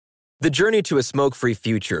The journey to a smoke-free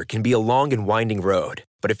future can be a long and winding road,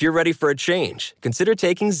 but if you're ready for a change, consider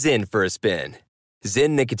taking Zyn for a spin.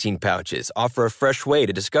 Zyn nicotine pouches offer a fresh way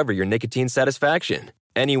to discover your nicotine satisfaction.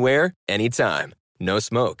 Anywhere, anytime. No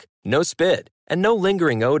smoke, no spit, and no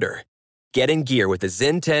lingering odor. Get in gear with the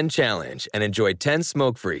Zyn 10 Challenge and enjoy 10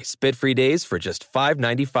 smoke-free, spit-free days for just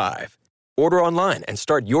 $5.95. Order online and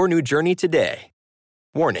start your new journey today.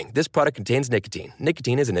 Warning, this product contains nicotine.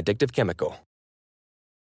 Nicotine is an addictive chemical.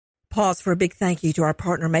 Pause for a big thank you to our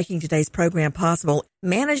partner making today's program possible.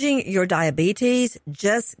 Managing your diabetes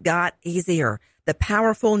just got easier. The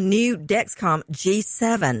powerful new Dexcom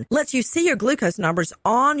G7 lets you see your glucose numbers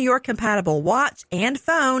on your compatible watch and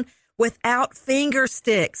phone without finger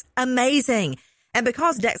sticks. Amazing. And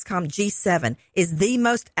because Dexcom G7 is the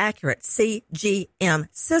most accurate CGM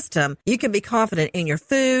system, you can be confident in your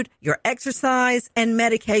food, your exercise, and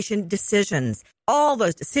medication decisions. All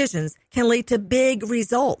those decisions can lead to big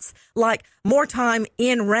results, like more time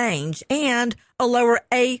in range and a lower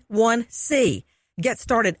A1C. Get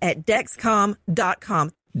started at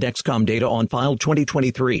Dexcom.com. Dexcom data on file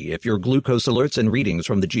 2023. If your glucose alerts and readings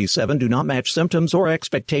from the G7 do not match symptoms or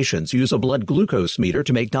expectations, use a blood glucose meter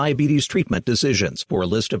to make diabetes treatment decisions. For a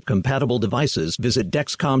list of compatible devices, visit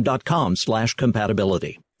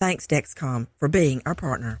Dexcom.com/compatibility. Thanks, Dexcom, for being our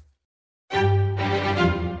partner.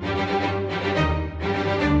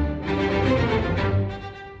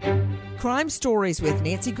 Crime Stories with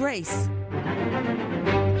Nancy Grace.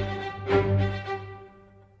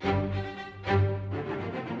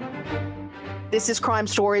 This is Crime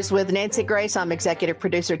Stories with Nancy Grace. I'm executive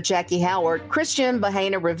producer Jackie Howard. Christian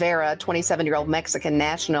Bahena Rivera, 27-year-old Mexican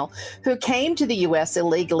national who came to the U.S.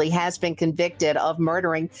 illegally, has been convicted of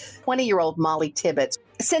murdering 20-year-old Molly Tibbetts.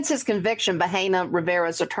 Since his conviction, Bahena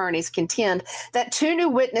Rivera's attorneys contend that 2 new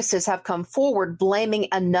witnesses have come forward blaming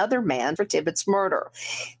another man for Tibbetts' murder.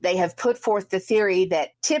 They have put forth the theory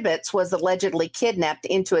that Tibbetts was allegedly kidnapped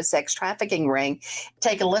into a sex trafficking ring.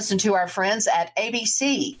 Take a listen to our friends at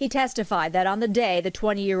ABC. He testified that on the day the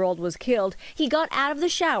 20-year-old was killed, he got out of the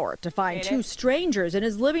shower to find 2 strangers in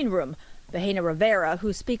his living room. Bahena Rivera,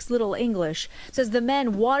 who speaks little English, says the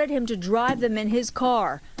men wanted him to drive them in his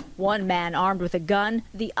car. One man armed with a gun,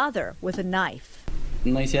 the other with a knife.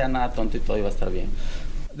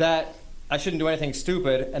 That I shouldn't do anything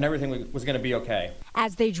stupid and everything was going to be okay.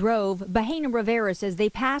 As they drove, Bahena Rivera says they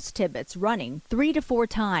passed Tibbetts running 3 to 4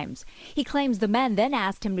 times. He claims the men then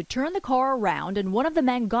asked him to turn the car around and one of the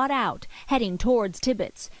men got out, heading towards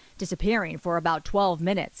Tibbetts, disappearing for about 12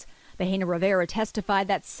 minutes. Bahena Rivera testified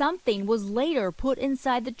that something was later put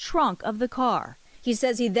inside the trunk of the car. He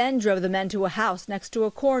says he then drove the men to a house next to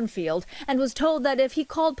a cornfield and was told that if he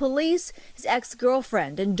called police, his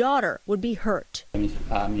ex-girlfriend and daughter would be hurt.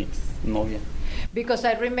 Because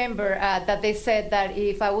I remember that they said that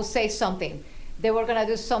if I would say something, they were going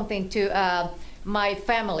to do something to my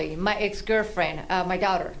family, my ex-girlfriend, my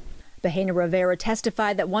daughter. Bahena Rivera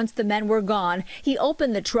testified that once the men were gone, he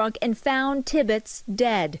opened the trunk and found Tibbetts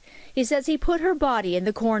dead. He says he put her body in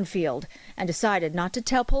the cornfield and decided not to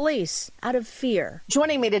tell police out of fear.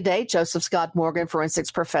 Joining me today, Joseph Scott Morgan, forensics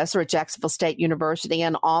professor at Jacksonville State University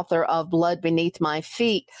and author of Blood Beneath My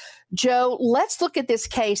Feet. Joe, let's look at this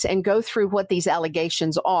case and go through what these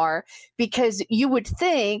allegations are, because you would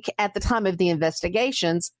think at the time of the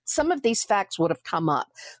investigations, some of these facts would have come up.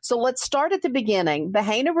 So let's start at the beginning.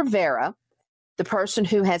 Bahena Rivera, the person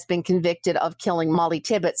who has been convicted of killing Molly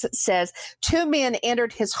Tibbetts, says 2 men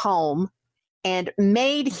entered his home and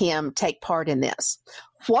made him take part in this.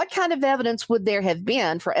 What kind of evidence would there have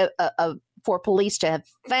been for police to have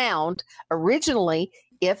found originally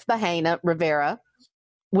if Bahena Rivera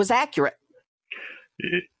was accurate?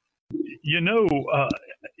 You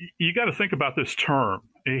got to think about this term.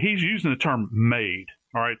 He's using the term made.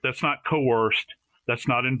 All right. That's not coerced. That's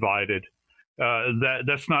not invited.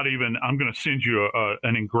 That's not even, I'm going to send you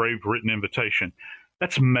an engraved written invitation.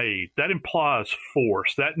 That's made. That implies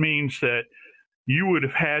force. That means that you would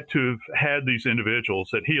have had to have had these individuals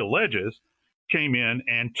that he alleges came in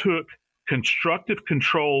and took constructive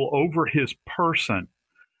control over his person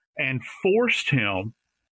and forced him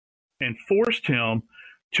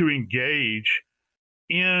to engage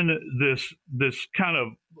in this kind of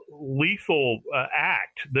lethal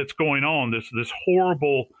act that's going on, this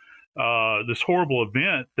horrible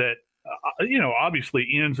event that obviously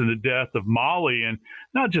ends in the death of Molly, and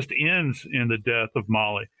not just ends in the death of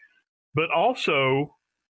Molly, but also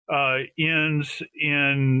ends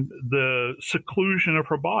in the seclusion of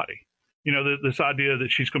her body. This idea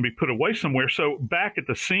that she's going to be put away somewhere. So back at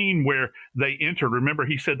the scene where they entered, remember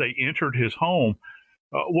he said they entered his home.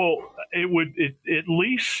 Well, it would at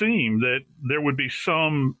least seem that there would be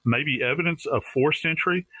some maybe evidence of forced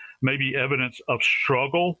entry, maybe evidence of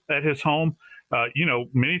struggle at his home.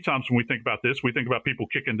 Many times when we think about this, we think about people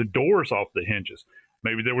kicking the doors off the hinges.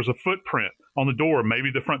 Maybe there was a footprint on the door. Maybe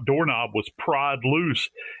the front doorknob was pried loose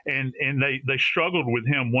and they struggled with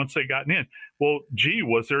him once they got in. Well, gee,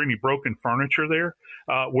 was there any broken furniture there?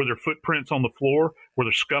 Were there footprints on the floor? Were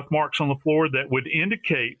there scuff marks on the floor that would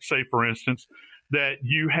indicate, say, for instance, that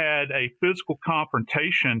you had a physical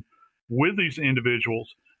confrontation with these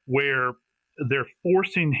individuals where they're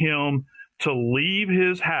forcing him to leave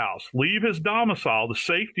his house, leave his domicile, the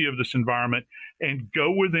safety of this environment, and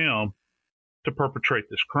go with them to perpetrate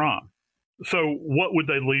this crime. So what would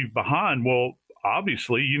they leave behind? Well,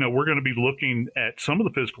 obviously, we're going to be looking at some of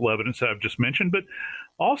the physical evidence I've just mentioned, but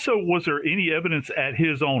also, was there any evidence at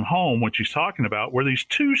his own home, which he's talking about, where these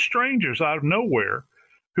two strangers out of nowhere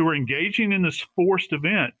who were engaging in this forced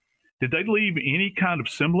event, did they leave any kind of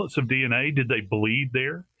semblance of DNA? Did they bleed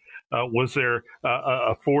there? Was there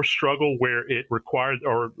a forced struggle where it required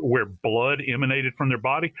or where blood emanated from their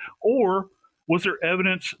body? Or was there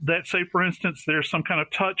evidence that, say, for instance, there's some kind of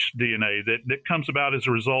touch DNA that comes about as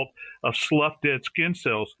a result of sloughed dead skin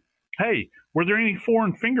cells? Hey, were there any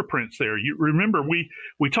foreign fingerprints there? You remember,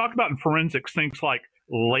 we talk about in forensics things like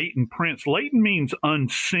latent prints. Latent means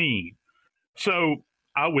unseen. So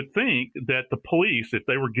I would think that the police, if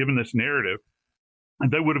they were given this narrative,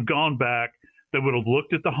 they would have gone back, they would have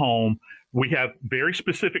looked at the home. We have very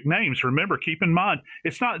specific names. Remember, keep in mind,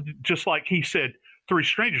 it's not just like he said, three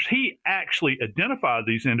strangers. He actually identified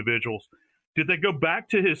these individuals. Did they go back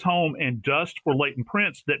to his home and dust for latent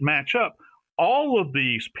prints that match up? All of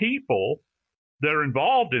these people that are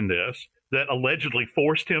involved in this, that allegedly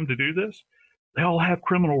forced him to do this, they all have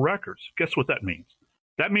criminal records. Guess what that means?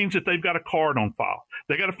 That means that they've got a card on file.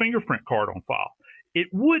 They got a fingerprint card on file. It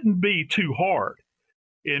wouldn't be too hard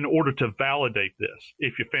in order to validate this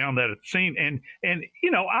if you found that at the scene. And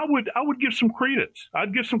I would give some credence.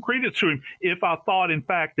 I'd give some credence to him if I thought, in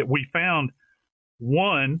fact, that we found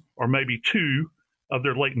one or maybe two of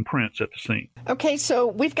their latent prints at the scene. Okay, so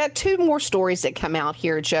we've got two more stories that come out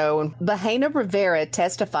here, Joe. Bahena Rivera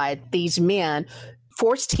testified these men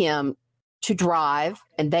forced him to drive,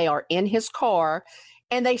 and they are in his car,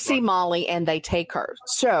 and they see Molly and they take her.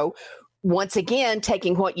 So once again,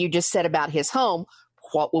 taking what you just said about his home,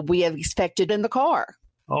 what would we have expected in the car?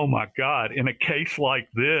 Oh my God. In a case like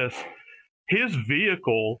this, his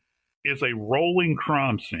vehicle is a rolling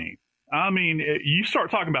crime scene. I mean, you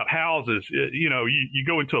start talking about houses, you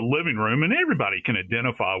go into a living room and everybody can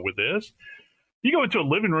identify with this. You go into a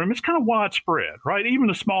living room, it's kind of widespread, right? Even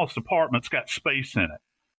the smallest apartment's got space in it.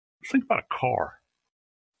 Let's think about a car.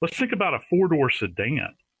 Let's think about a four-door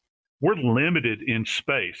sedan. We're limited in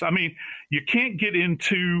space. I mean, you can't get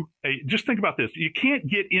into just think about this. You can't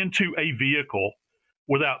get into a vehicle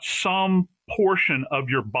without some portion of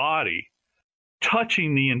your body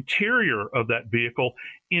touching the interior of that vehicle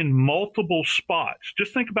in multiple spots.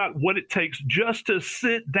 Just think about what it takes just to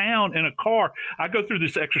sit down in a car. I go through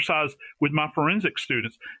this exercise with my forensic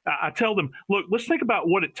students. I tell them, look, let's think about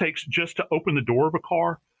what it takes just to open the door of a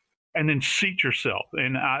car and then seat yourself.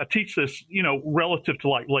 And I teach this, relative to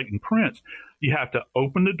like latent prints. You have to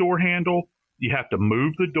open the door handle. You have to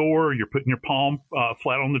move the door. You're putting your palm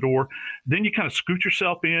flat on the door. Then you kind of scoot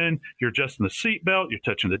yourself in. You're adjusting the seat belt. You're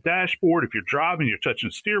touching the dashboard. If you're driving, you're touching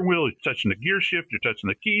the steering wheel. You're touching the gear shift. You're touching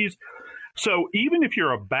the keys. So even if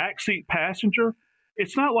you're a backseat passenger,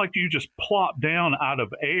 it's not like you just plop down out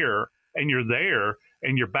of air and you're there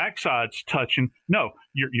and your backside's touching. No,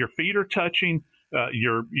 your feet are touching.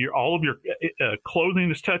 Your all of your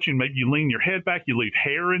clothing is touching. Maybe you lean your head back. You leave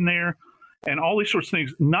hair in there. And all these sorts of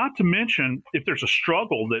things, not to mention if there's a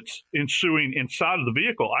struggle that's ensuing inside of the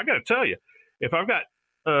vehicle. I got to tell you, if I've got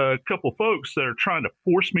a couple folks that are trying to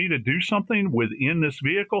force me to do something within this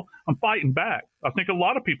vehicle, I'm fighting back. I think a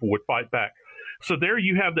lot of people would fight back. So there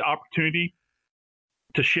you have the opportunity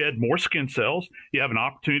to shed more skin cells. You have an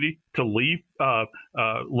opportunity to leave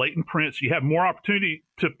latent prints. You have more opportunity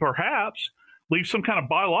to perhaps leave some kind of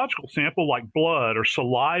biological sample like blood or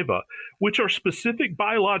saliva, which are specific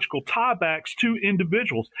biological tiebacks to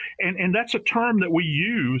individuals. And that's a term that we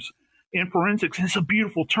use in forensics. It's a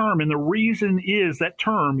beautiful term. And the reason is that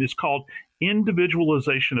term is called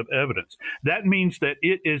individualization of evidence. That means that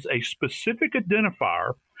it is a specific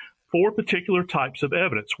identifier for particular types of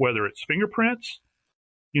evidence, whether it's fingerprints,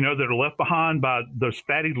 that are left behind by those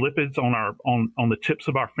fatty lipids on the tips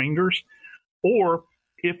of our fingers, or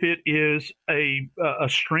if it is a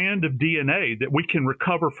strand of DNA that we can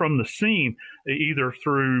recover from the scene, either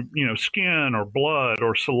through skin or blood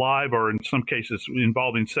or saliva, or in some cases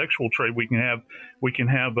involving sexual trade, we can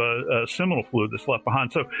have a seminal fluid that's left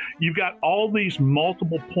behind. So you've got all these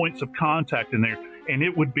multiple points of contact in there, and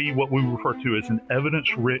it would be what we refer to as an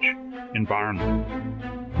evidence-rich environment.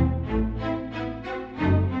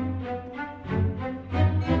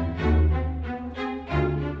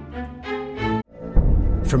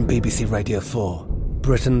 From BBC Radio 4,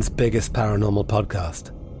 Britain's biggest paranormal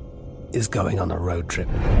podcast is going on a road trip.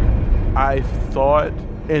 I thought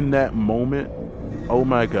in that moment, oh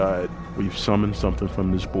my God, we've summoned something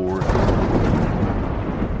from this board.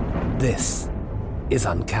 This is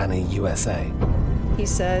Uncanny USA. He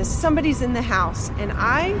says, somebody's in the house, and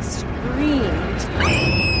I screamed.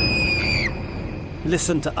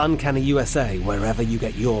 Listen to Uncanny USA wherever you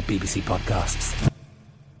get your BBC podcasts,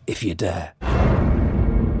 if you dare.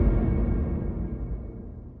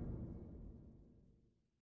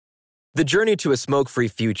 The journey to a smoke-free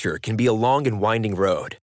future can be a long and winding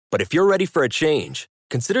road. But if you're ready for a change,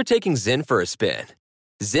 consider taking Zyn for a spin.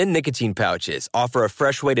 Zyn nicotine pouches offer a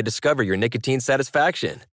fresh way to discover your nicotine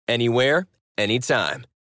satisfaction. Anywhere, anytime.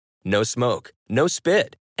 No smoke, no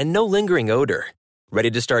spit, and no lingering odor.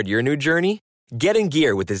 Ready to start your new journey? Get in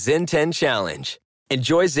gear with the Zyn 10 Challenge.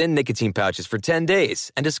 Enjoy Zyn nicotine pouches for 10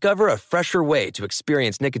 days and discover a fresher way to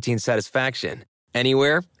experience nicotine satisfaction.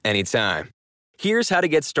 Anywhere, anytime. Here's how to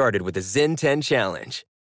get started with the Zyn 10 Challenge.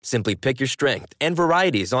 Simply pick your strength and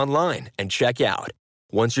varieties online and check out.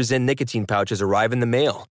 Once your Zyn nicotine pouches arrive in the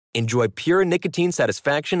mail, enjoy pure nicotine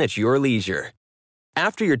satisfaction at your leisure.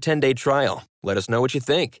 After your 10-day trial, let us know what you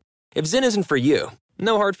think. If Zyn isn't for you,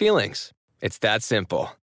 no hard feelings. It's that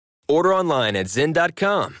simple. Order online at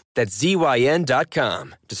Zyn.com, that's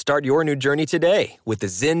ZYN.com, to start your new journey today with the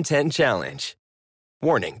Zyn 10 Challenge.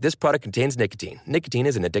 Warning, this product contains nicotine. Nicotine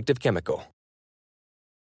is an addictive chemical.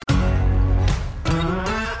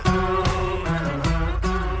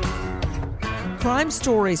 Crime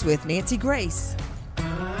Stories with Nancy Grace.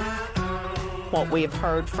 What we have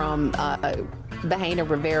heard from Bahena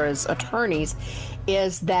Rivera's attorneys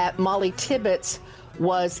is that Molly Tibbetts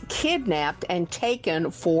was kidnapped and taken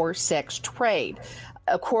for sex trade.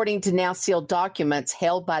 According to now sealed documents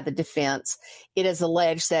held by the defense, it is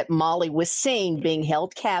alleged that Molly was seen being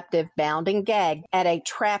held captive, bound and gagged at a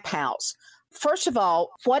trap house. First of all,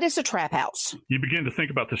 what is a trap house? You begin to think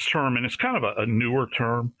about this term, and it's kind of a newer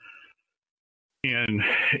term in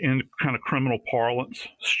kind of criminal parlance,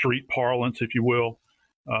 street parlance, if you will.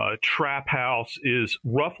 Trap house is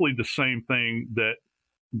roughly the same thing that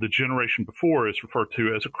the generation before is referred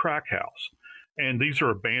to as a crack house. And these are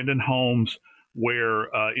abandoned homes where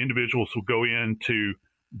individuals will go in to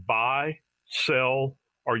buy, sell,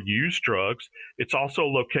 or use drugs. It's also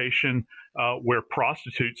a location where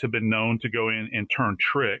prostitutes have been known to go in and turn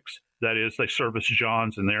tricks. That is, they service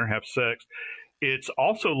johns in there, have sex. It's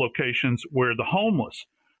also locations where the homeless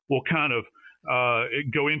will kind of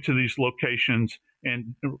go into these locations,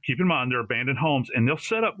 and keep in mind they're abandoned homes, and they'll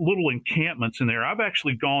set up little encampments in there. I've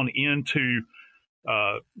actually gone into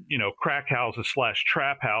crack houses /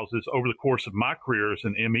 trap houses over the course of my career as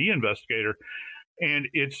an ME investigator, and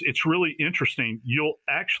it's really interesting. You'll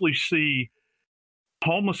actually see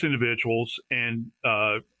homeless individuals and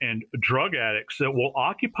drug addicts that will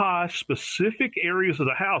occupy specific areas of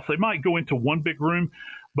the house. They might go into one big room,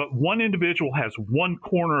 but one individual has one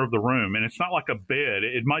corner of the room, and it's not like a bed.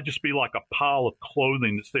 It might just be like a pile of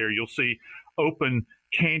clothing that's there. You'll see open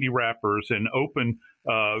candy wrappers and open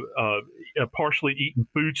partially eaten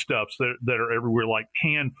foodstuffs that are everywhere, like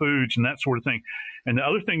canned foods and that sort of thing. And the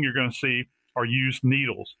other thing you're going to see are used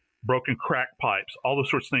needles, broken crack pipes, all those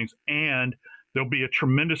sorts of things. And there'll be a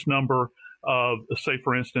tremendous number of, say,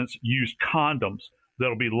 for instance, used condoms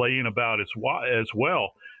that'll be laying about as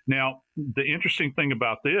well. Now, the interesting thing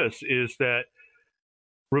about this is that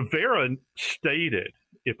Rivera stated,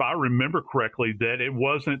 if I remember correctly, that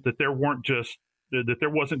there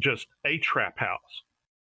wasn't just a trap house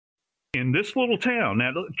in this little town.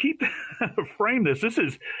 Now, frame this.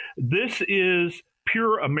 This is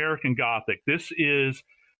pure American Gothic. This is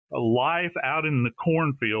a life out in the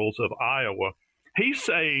cornfields of Iowa. He's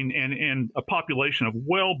saying, and a population of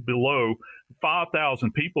well below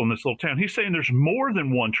 5,000 people in this little town, he's saying there's more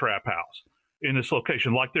than one trap house in this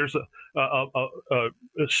location. Like there's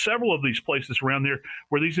several of these places around there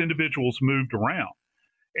where these individuals moved around,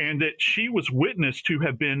 and that she was witnessed to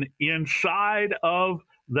have been inside of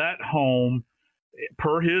that home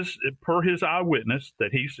per his eyewitness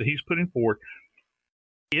that he's putting forward,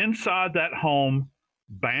 inside that home,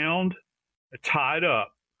 bound, tied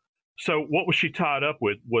up, So what was she tied up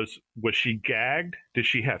with? Was she gagged? Did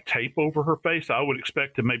she have tape over her face? I would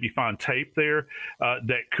expect to maybe find tape there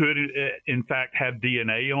that could, in fact, have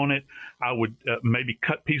DNA on it. I would maybe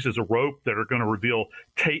cut pieces of rope that are going to reveal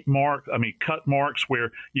cut marks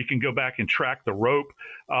where you can go back and track the rope.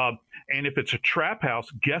 And if it's a trap house,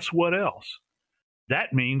 guess what else?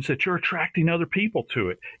 That means that you're attracting other people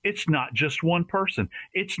to it. It's not just one person.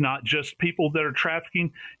 It's not just people that are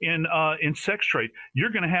trafficking in sex trade.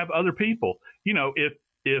 You're going to have other people. You know,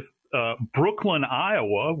 if Brooklyn,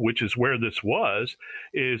 Iowa, which is where this was,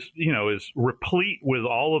 is replete with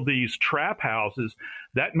all of these trap houses,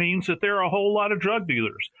 that means that there are a whole lot of drug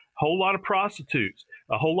dealers, a whole lot of prostitutes,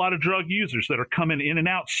 a whole lot of drug users that are coming in and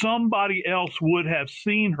out. Somebody else would have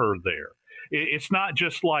seen her there. It's not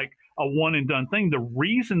just like a one and done thing. The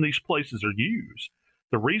reason these places are used,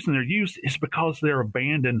 is because they're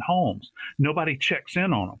abandoned homes. Nobody checks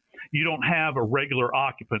in on them. You don't have a regular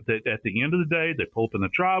occupant that at the end of the day, they pull up in the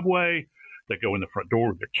driveway, they go in the front door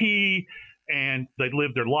with their key, and they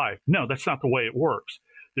live their life. No, that's not the way it works.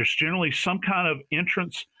 There's generally some kind of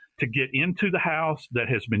entrance to get into the house that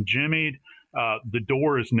has been jimmied. The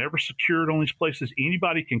door is never secured on these places.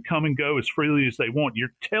 Anybody can come and go as freely as they want.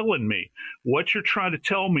 You're telling me, what you're trying to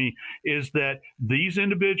tell me is that these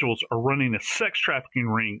individuals are running a sex trafficking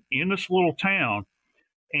ring in this little town,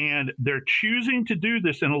 and they're choosing to do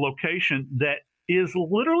this in a location that is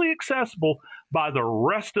literally accessible by the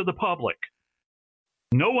rest of the public.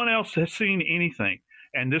 No one else has seen anything.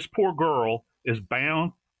 And this poor girl is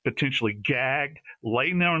bound, potentially gagged,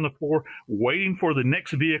 laying there on the floor, waiting for the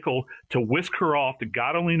next vehicle to whisk her off to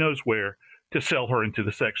God only knows where to sell her into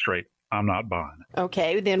the sex trade. I'm not buying it.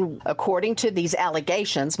 Okay, then according to these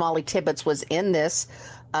allegations, Molly Tibbetts was in this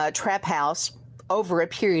trap house over a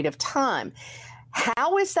period of time.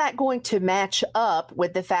 How is that going to match up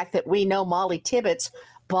with the fact that we know Molly Tibbetts'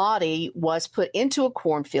 body was put into a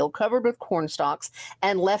cornfield covered with corn stalks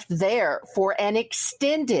and left there for an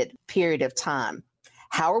extended period of time?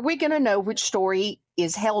 How are we going to know which story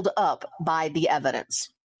is held up by the evidence?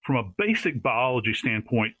 From a basic biology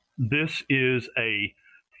standpoint, this is a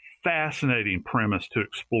fascinating premise to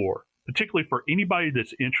explore, particularly for anybody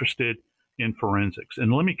that's interested in forensics.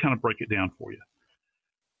 And let me kind of break it down for you.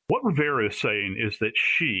 What Rivera is saying is that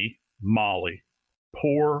she, Molly,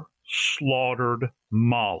 poor, slaughtered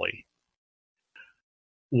Molly,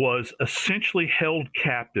 was essentially held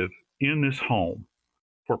captive in this home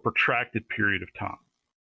for a protracted period of time.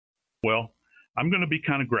 Well, I'm going to be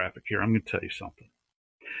kind of graphic here. I'm going to tell you something.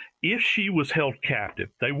 If she was held captive,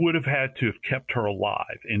 they would have had to have kept her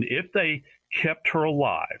alive. And if they kept her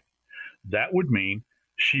alive, that would mean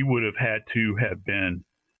she would have had to have been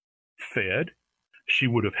fed. She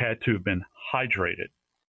would have had to have been hydrated.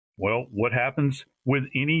 Well, what happens with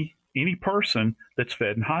any person that's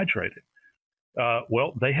fed and hydrated?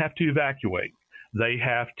 Well, they have to evacuate. They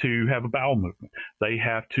have to have a bowel movement. They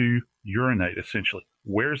have to urinate, essentially.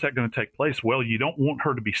 Where is that going to take place? Well, you don't want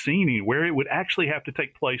her to be seen anywhere. It would actually have to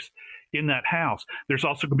take place in that house. There's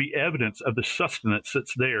also going to be evidence of the sustenance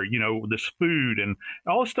that's there, this food and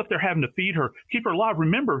all the stuff they're having to feed her, keep her alive.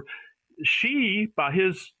 Remember, she, by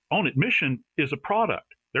his own admission, is a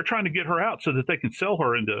product. They're trying to get her out so that they can sell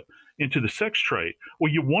her into the sex trade.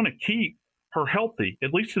 Well, you want to keep her healthy,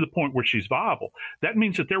 at least to the point where she's viable. That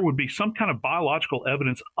means that there would be some kind of biological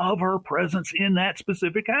evidence of her presence in that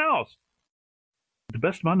specific house. To the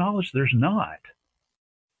best of my knowledge, there's not.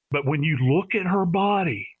 But when you look at her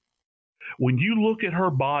body,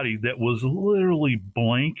 that was literally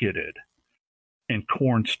blanketed in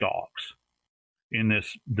corn stalks in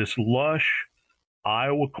this lush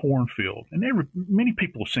Iowa cornfield, and many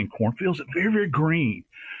people have seen cornfields that are very, very green.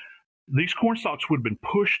 These corn stalks would have been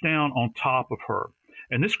pushed down on top of her,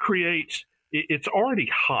 and this creates. It's already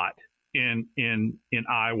hot in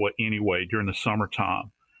Iowa anyway during the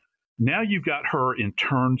summertime. Now you've got her in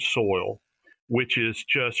turned soil, which is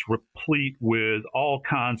just replete with all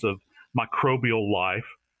kinds of microbial life.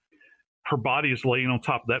 Her body is laying on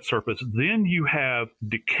top of that surface. Then you have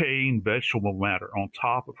decaying vegetable matter on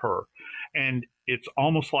top of her. And it's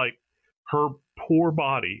almost like her poor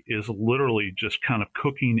body is literally just kind of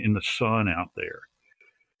cooking in the sun out there.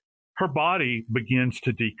 Her body begins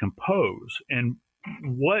to decompose. And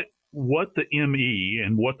what the ME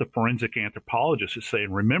and what the forensic anthropologist is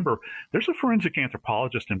saying, remember, there's a forensic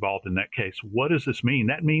anthropologist involved in that case. What does this mean?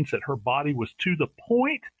 That means that her body was to the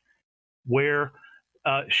point where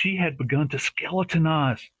she had begun to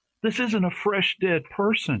skeletonize. This isn't a fresh dead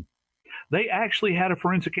person. They actually had a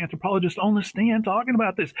forensic anthropologist on the stand talking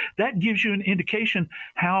about this. That gives you an indication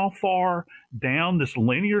how far down this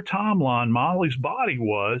linear timeline Molly's body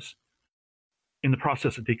was in the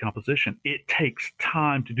process of decomposition. It takes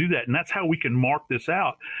time to do that. And that's how we can mark this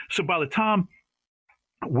out. So by the time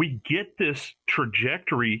we get this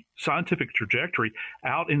trajectory, scientific trajectory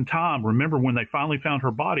out in time, remember when they finally found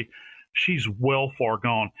her body, she's well far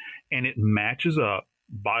gone. And it matches up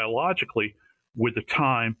biologically with the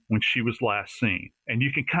time when she was last seen. And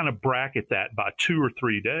you can kind of bracket that by 2 or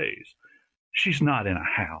 3 days. She's not in a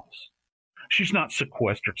house. She's not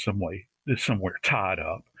sequestered somewhere tied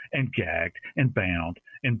up and gagged and bound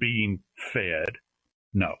and being fed.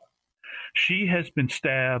 No. She has been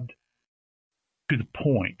stabbed to the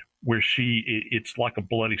point where it's like a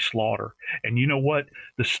bloody slaughter. And you know what?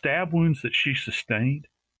 The stab wounds that she sustained,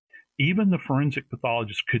 even the forensic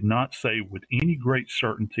pathologist could not say with any great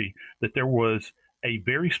certainty that there was a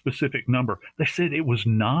very specific number. They said it was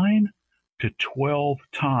 9 to 12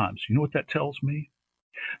 times. You know what that tells me?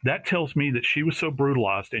 That tells me that she was so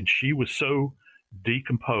brutalized and she was so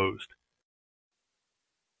decomposed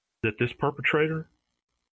that this perpetrator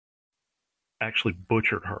actually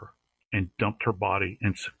butchered her and dumped her body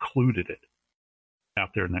and secluded it out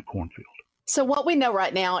there in that cornfield. So what we know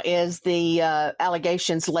right now is the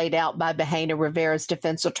allegations laid out by Bahena Rivera's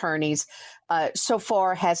defense attorneys so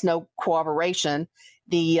far has no corroboration.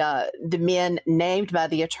 The men named by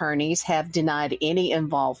the attorneys have denied any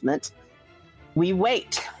involvement. We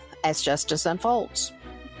wait as justice unfolds.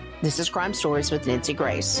 This is Crime Stories with Nancy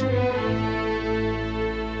Grace.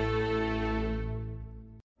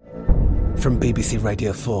 From BBC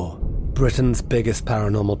Radio 4, Britain's biggest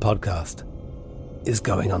paranormal podcast is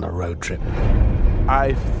going on a road trip.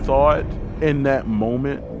 I thought in that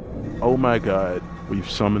moment, oh my God, we've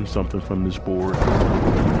summoned something from this board.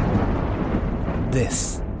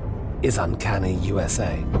 This is Uncanny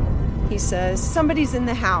USA. He says, somebody's in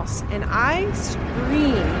the house, and I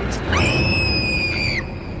screamed.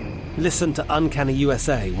 Listen to Uncanny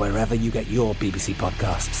USA wherever you get your BBC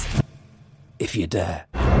podcasts, if you dare.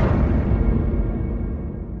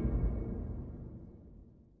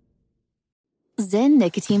 Zyn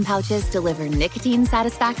nicotine pouches deliver nicotine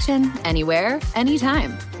satisfaction anywhere,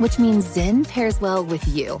 anytime. Which means Zyn pairs well with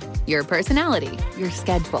you, your personality, your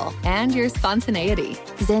schedule, and your spontaneity.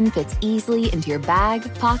 Zyn fits easily into your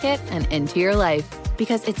bag, pocket, and into your life.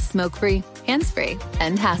 Because it's smoke-free, hands-free,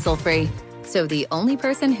 and hassle-free. So the only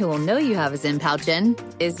person who will know you have a Zyn pouch in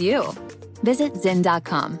is you. Visit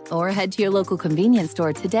Zyn.com or head to your local convenience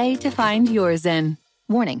store today to find your Zyn.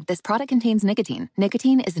 Warning, this product contains nicotine.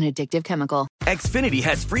 Nicotine is an addictive chemical. Xfinity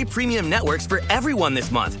has free premium networks for everyone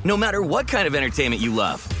this month, no matter what kind of entertainment you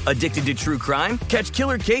love. Addicted to true crime? Catch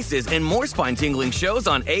killer cases and more spine-tingling shows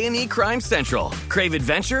on A&E Crime Central. Crave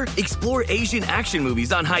adventure? Explore Asian action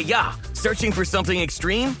movies on Hi-Ya. Searching for something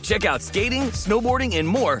extreme? Check out skating, snowboarding, and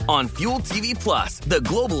more on Fuel TV Plus, the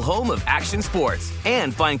global home of action sports.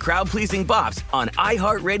 And find crowd-pleasing bops on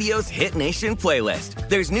iHeartRadio's Hit Nation playlist.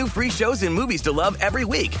 There's new free shows and movies to love every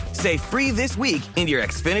week. Say free this week in your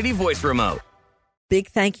Xfinity voice remote. Big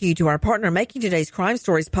thank you to our partner making today's crime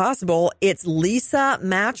stories possible. It's Leesa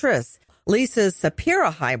Mattress. Leesa's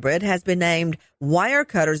Sapira Hybrid has been named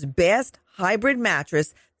Wirecutter's best hybrid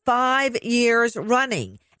mattress 5 years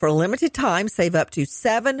running. For a limited time, save up to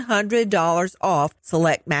 $700 off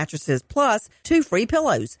select mattresses plus 2 free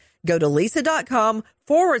pillows. Go to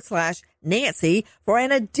Leesa.com/Nancy for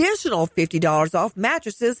an additional $50 off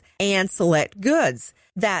mattresses and select goods.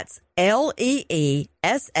 That's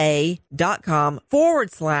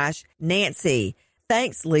LEESA.com/Nancy.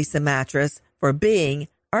 Thanks, Leesa Mattress, for being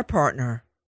our partner.